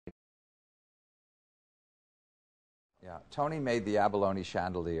Yeah, Tony made the Abalone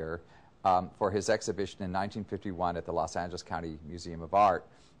Chandelier for his exhibition in 1951 at the Los Angeles County Museum of Art,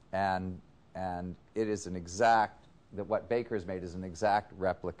 and it is an exact, what Baker's made is an exact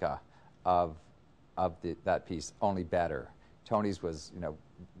replica of that piece, only better. Tony's was,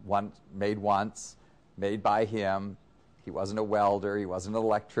 made once, made by him. He wasn't a welder, he wasn't an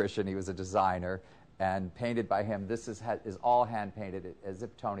electrician, he was a designer, and painted by him. This is all hand painted, as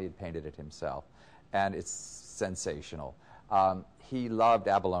if Tony had painted it himself, and it's sensational. He loved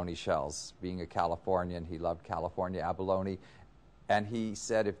abalone shells. Being a Californian, he loved California abalone, and he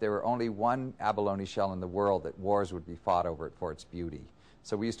said if there were only one abalone shell in the world, that wars would be fought over it for its beauty.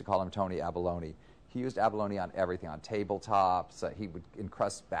 So we used to call him Tony Abalone. He used abalone on everything, on tabletops. He would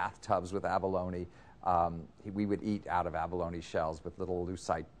encrust bathtubs with abalone. We would eat out of abalone shells with little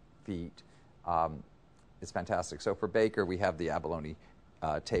lucite feet. It's fantastic. So for Baker, we have the abalone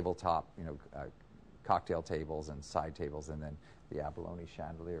tabletop, cocktail tables and side tables, and then the Abalone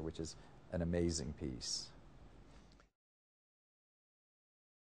Chandelier, which is an amazing piece.